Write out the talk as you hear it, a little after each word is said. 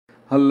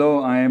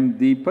Hello, I am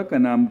Deepak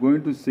and I am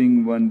going to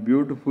sing one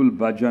beautiful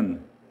bhajan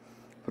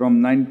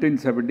from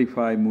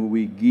 1975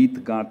 movie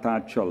Geet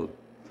Gata Chal.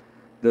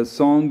 The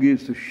song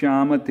is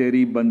Shyam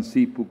Teri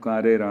Bansi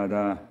Pukare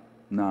Radha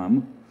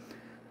Naam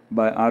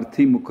by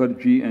Aarti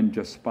Mukherji and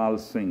Jaspal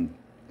Singh.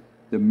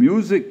 The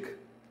music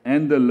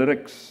and the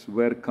lyrics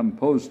were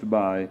composed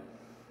by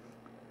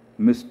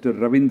Mr.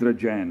 Ravindra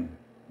Jain.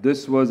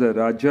 This was a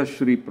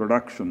Rajashri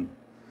production.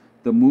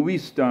 The movie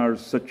stars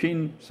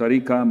Sachin,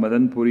 Sarika,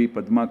 Madanpuri,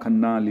 Padma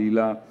Khanna,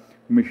 Leela,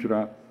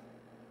 Mishra,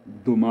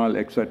 Dhumal,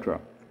 etc.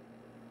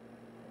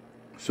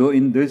 So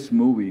in this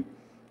movie,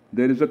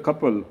 there is a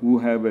couple who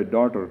have a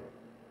daughter,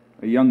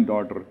 a young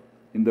daughter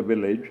in the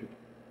village.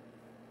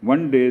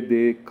 One day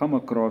they come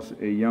across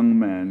a young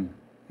man.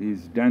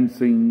 He's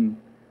dancing,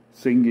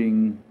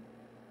 singing.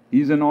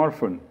 He's an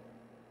orphan,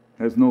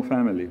 has no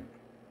family.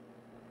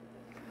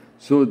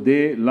 So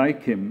they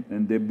like him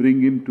and they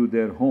bring him to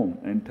their home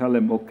and tell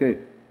him, okay,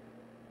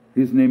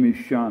 his name is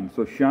Shyam.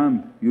 So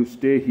Shyam, you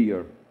stay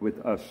here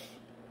with us.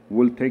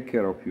 We'll take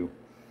care of you.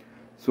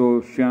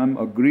 So Shyam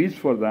agrees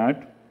for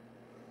that.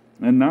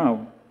 And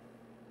now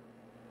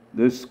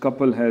this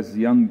couple has a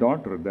young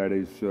daughter, that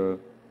is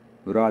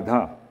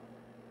Radha,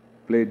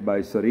 played by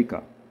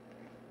Sarika.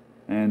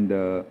 And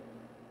the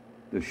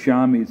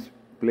Shyam is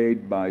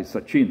played by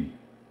Sachin.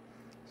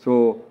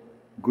 So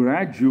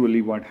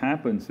gradually what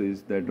happens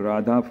is that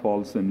Radha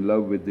falls in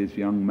love with this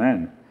young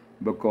man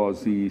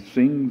because he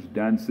sings,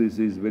 dances,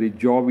 is very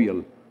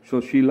jovial.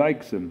 So she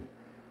likes him.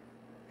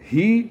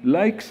 He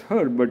likes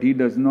her, but he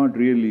does not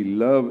really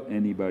love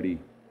anybody.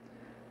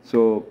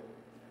 So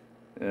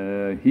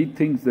he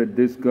thinks that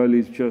this girl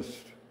is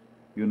just,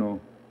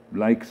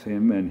 likes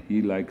him and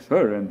he likes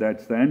her, and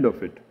that's the end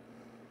of it.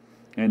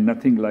 And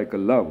nothing like a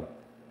love.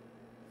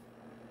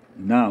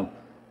 Now,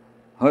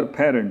 her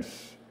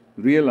parents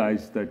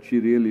realize that she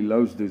really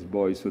loves this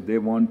boy, so they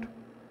want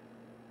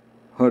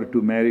her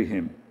to marry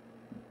him.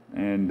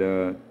 And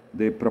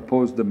they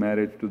proposed the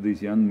marriage to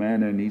this young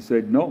man, and he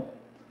said no.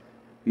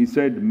 He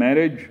said,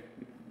 marriage,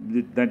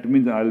 that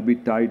means I'll be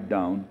tied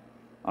down.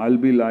 I'll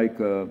be like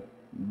a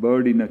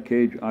bird in a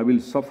cage. I will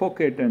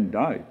suffocate and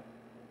die.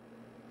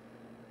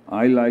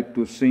 I like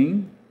to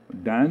sing,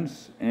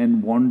 dance,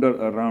 and wander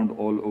around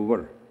all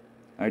over.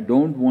 I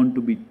don't want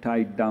to be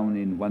tied down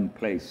in one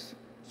place.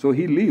 So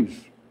he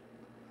leaves.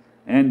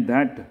 And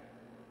that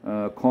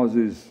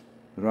causes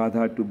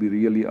Radha to be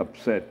really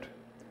upset.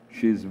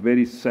 She is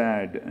very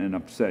sad and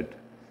upset.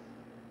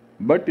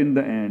 But in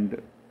the end,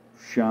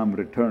 Shyam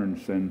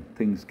returns and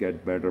things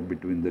get better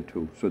between the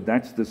two. So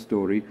that's the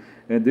story.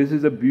 And this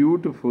is a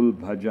beautiful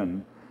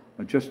bhajan,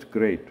 just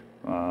great.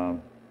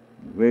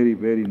 Very,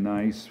 very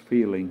nice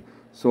feeling.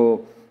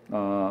 So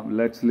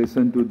let's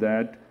listen to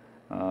that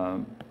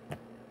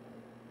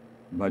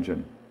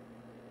bhajan.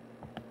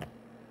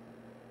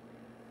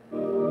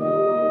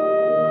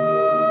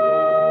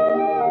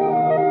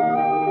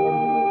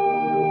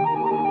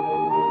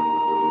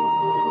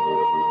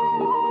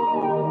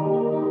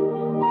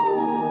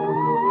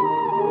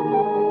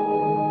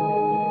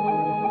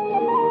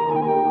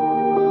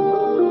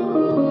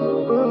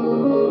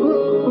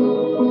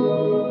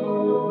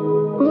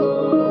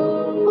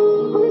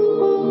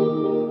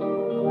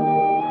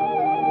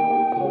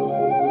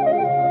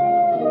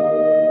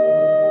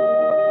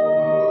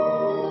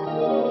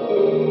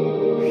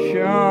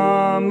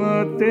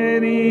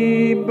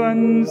 तेरी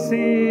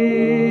बंसी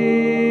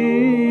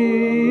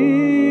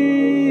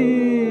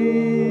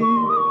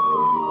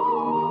पुकारे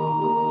राधा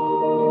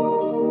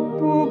नाम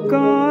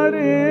श्याम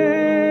तेरी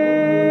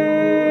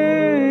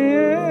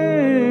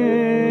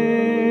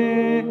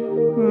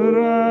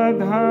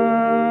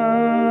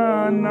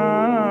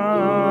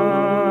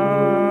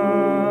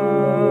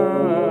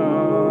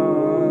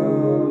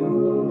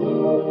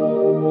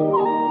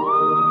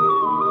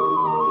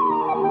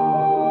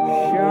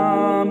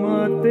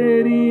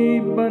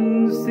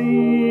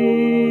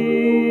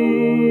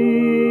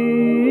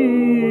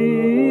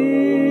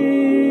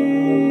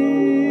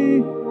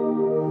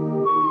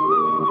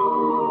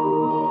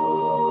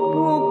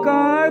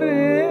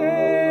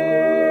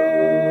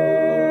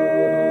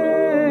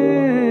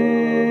बंसी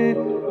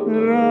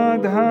पुकारे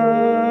राधा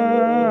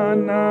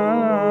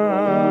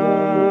नाम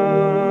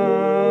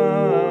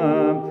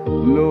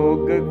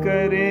लोग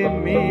करे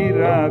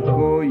मीरा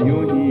को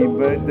यूं ही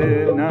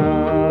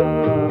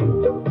बदनाम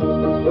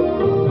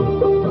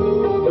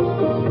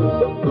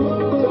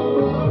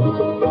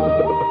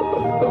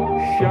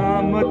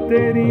श्याम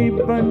तेरी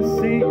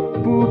बंसी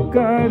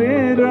पुकारे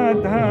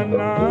राधा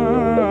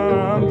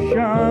नाम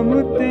श्याम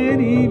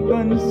तेरी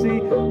बंसी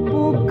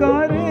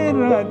पुकारे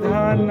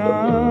राधा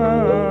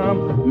नाम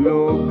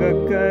लोग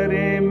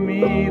करे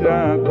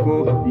मीरा को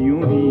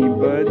यूं ही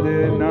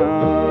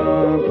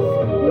बदनाम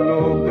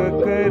लोग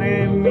करे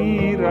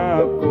मीरा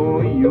को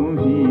यूं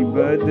ही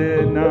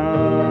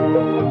बदनाम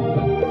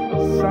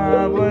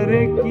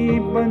सांवरे की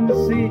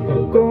बंसी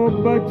को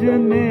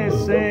बजने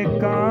से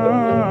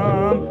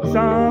काम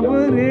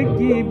सांवरे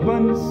की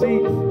बंसी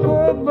को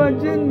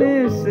बजने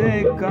से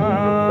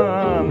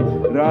काम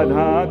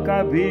राधा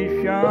का भी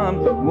श्याम,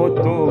 वो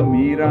तो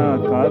मीरा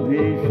का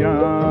भी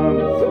श्याम।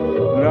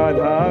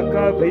 राधा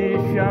का भी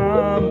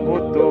श्याम, वो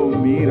तो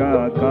मीरा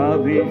का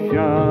भी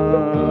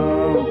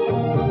श्याम।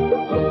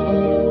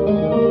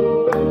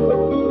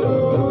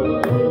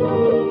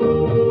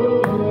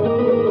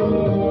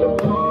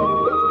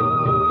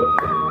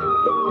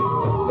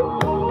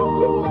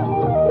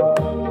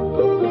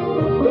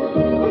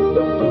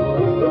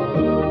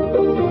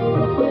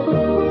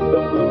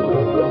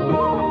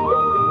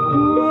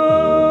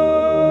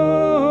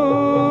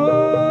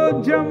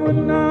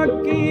 जमुना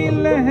की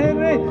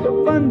लहरें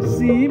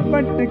बंसी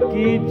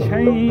पटकी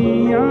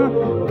छैया,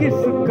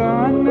 किसका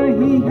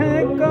नहीं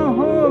है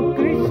कहो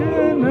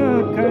कृष्ण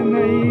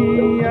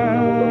कन्हैया।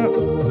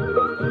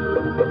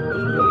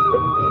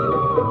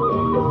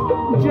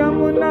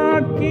 जमुना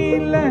की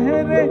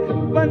लहरें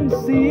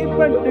बंसी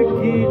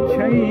पटकी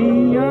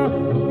छैया,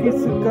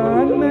 किसका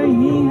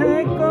नहीं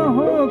है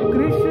कहो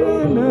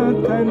कृष्ण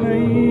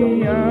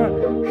कन्हैया।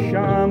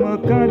 श्याम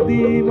का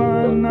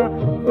दीवाना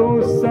तो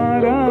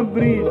सारा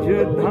ब्रिज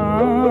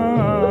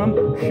धाम,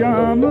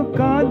 श्याम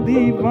का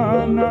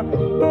दीवाना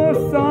तो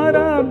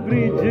सारा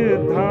ब्रिज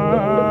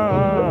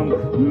धाम।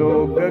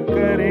 लोग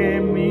करे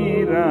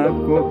मीरा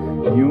को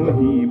यूं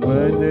ही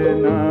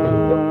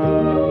बदनाम।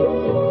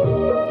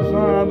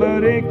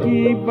 सांवरे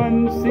की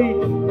बंसी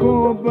को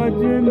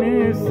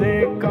बजने से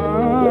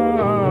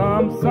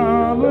काम,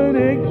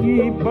 सांवरे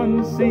की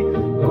बंसी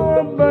को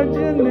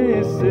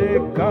बजने से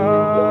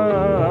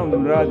काम।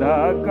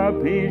 राधा का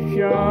भी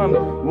श्याम,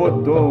 वो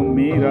तो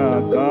मीरा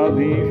का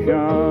भी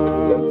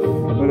श्याम।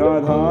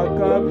 राधा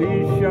का भी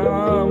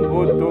श्याम,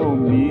 वो तो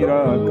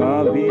मीरा का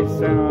भी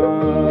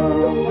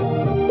श्याम।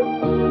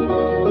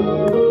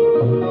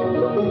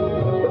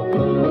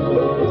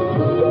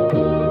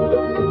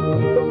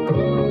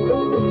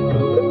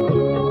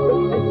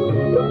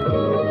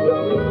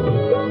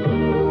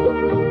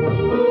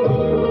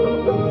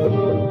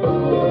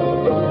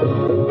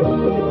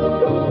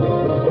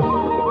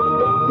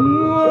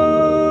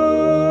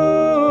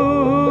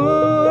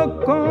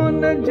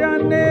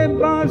 जाने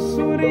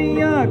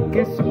बांसुरिया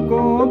किसको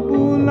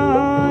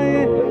बुलाए,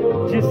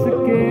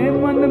 जिसके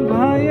मन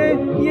भाए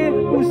ये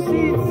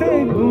उसी से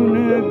गुन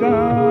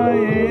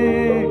गाए।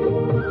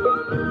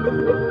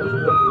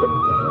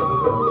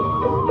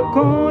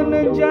 कौन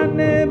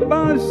जाने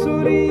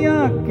बांसुरिया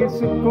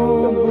किसको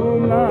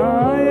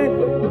बुलाए,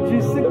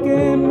 जिसके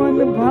मन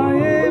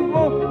भाए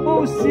वो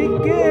उसी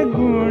के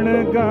गुण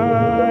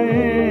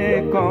गाए।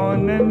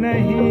 कौन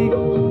नहीं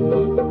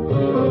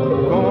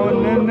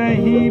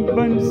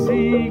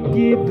बंसी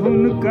की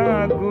धुन का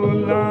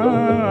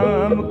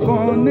गुलाम,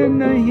 कौन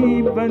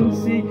नहीं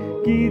बंसी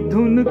की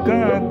धुन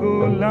का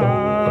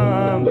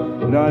गुलाम।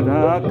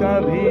 राधा का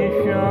भी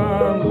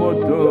श्याम, वो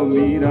तो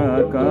मीरा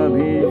का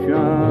भी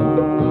श्याम।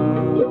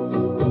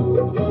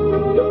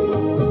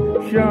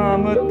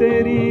 श्याम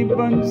तेरी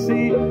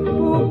बंसी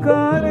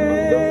पुकारे,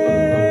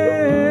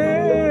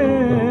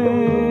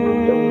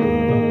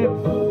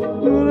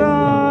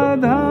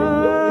 राधा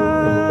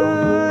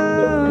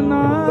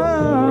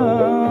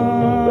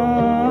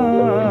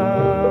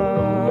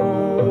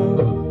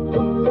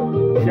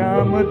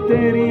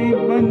तेरी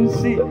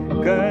बंसी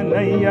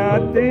कन्हैया,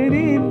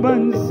 तेरी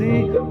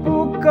बंसी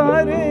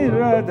पुकारे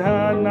राधा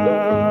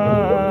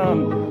नाम।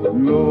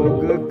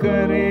 लोग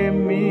करे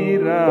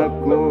मीरा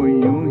को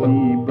यूं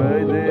ही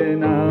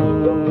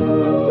बदनाम।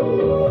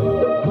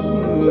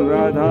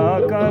 राधा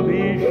का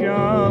भी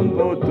श्याम,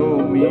 वो तो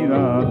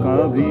मीरा का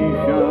भी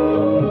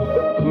श्याम।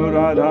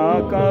 राधा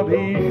का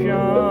भी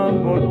श्याम,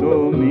 वो तो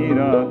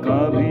मीरा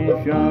का भी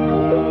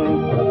श्याम।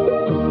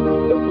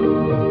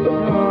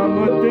 श्याम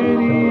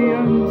तेरी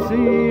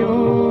बंसियों,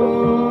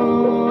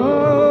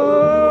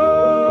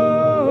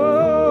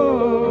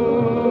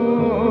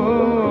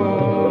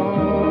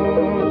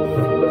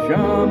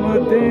 श्याम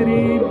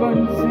तेरी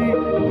बंसी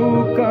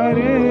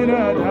पुकारे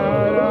राधा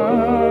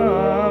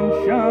राम।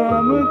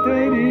 श्याम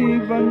तेरी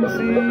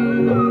बंसी।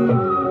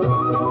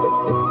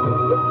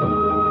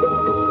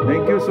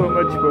 Thank you so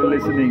much for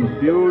listening.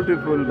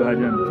 Beautiful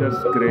bhajan,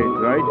 just great,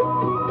 right?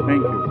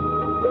 Thank you.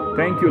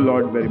 Thank you,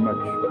 Lord, very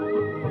much.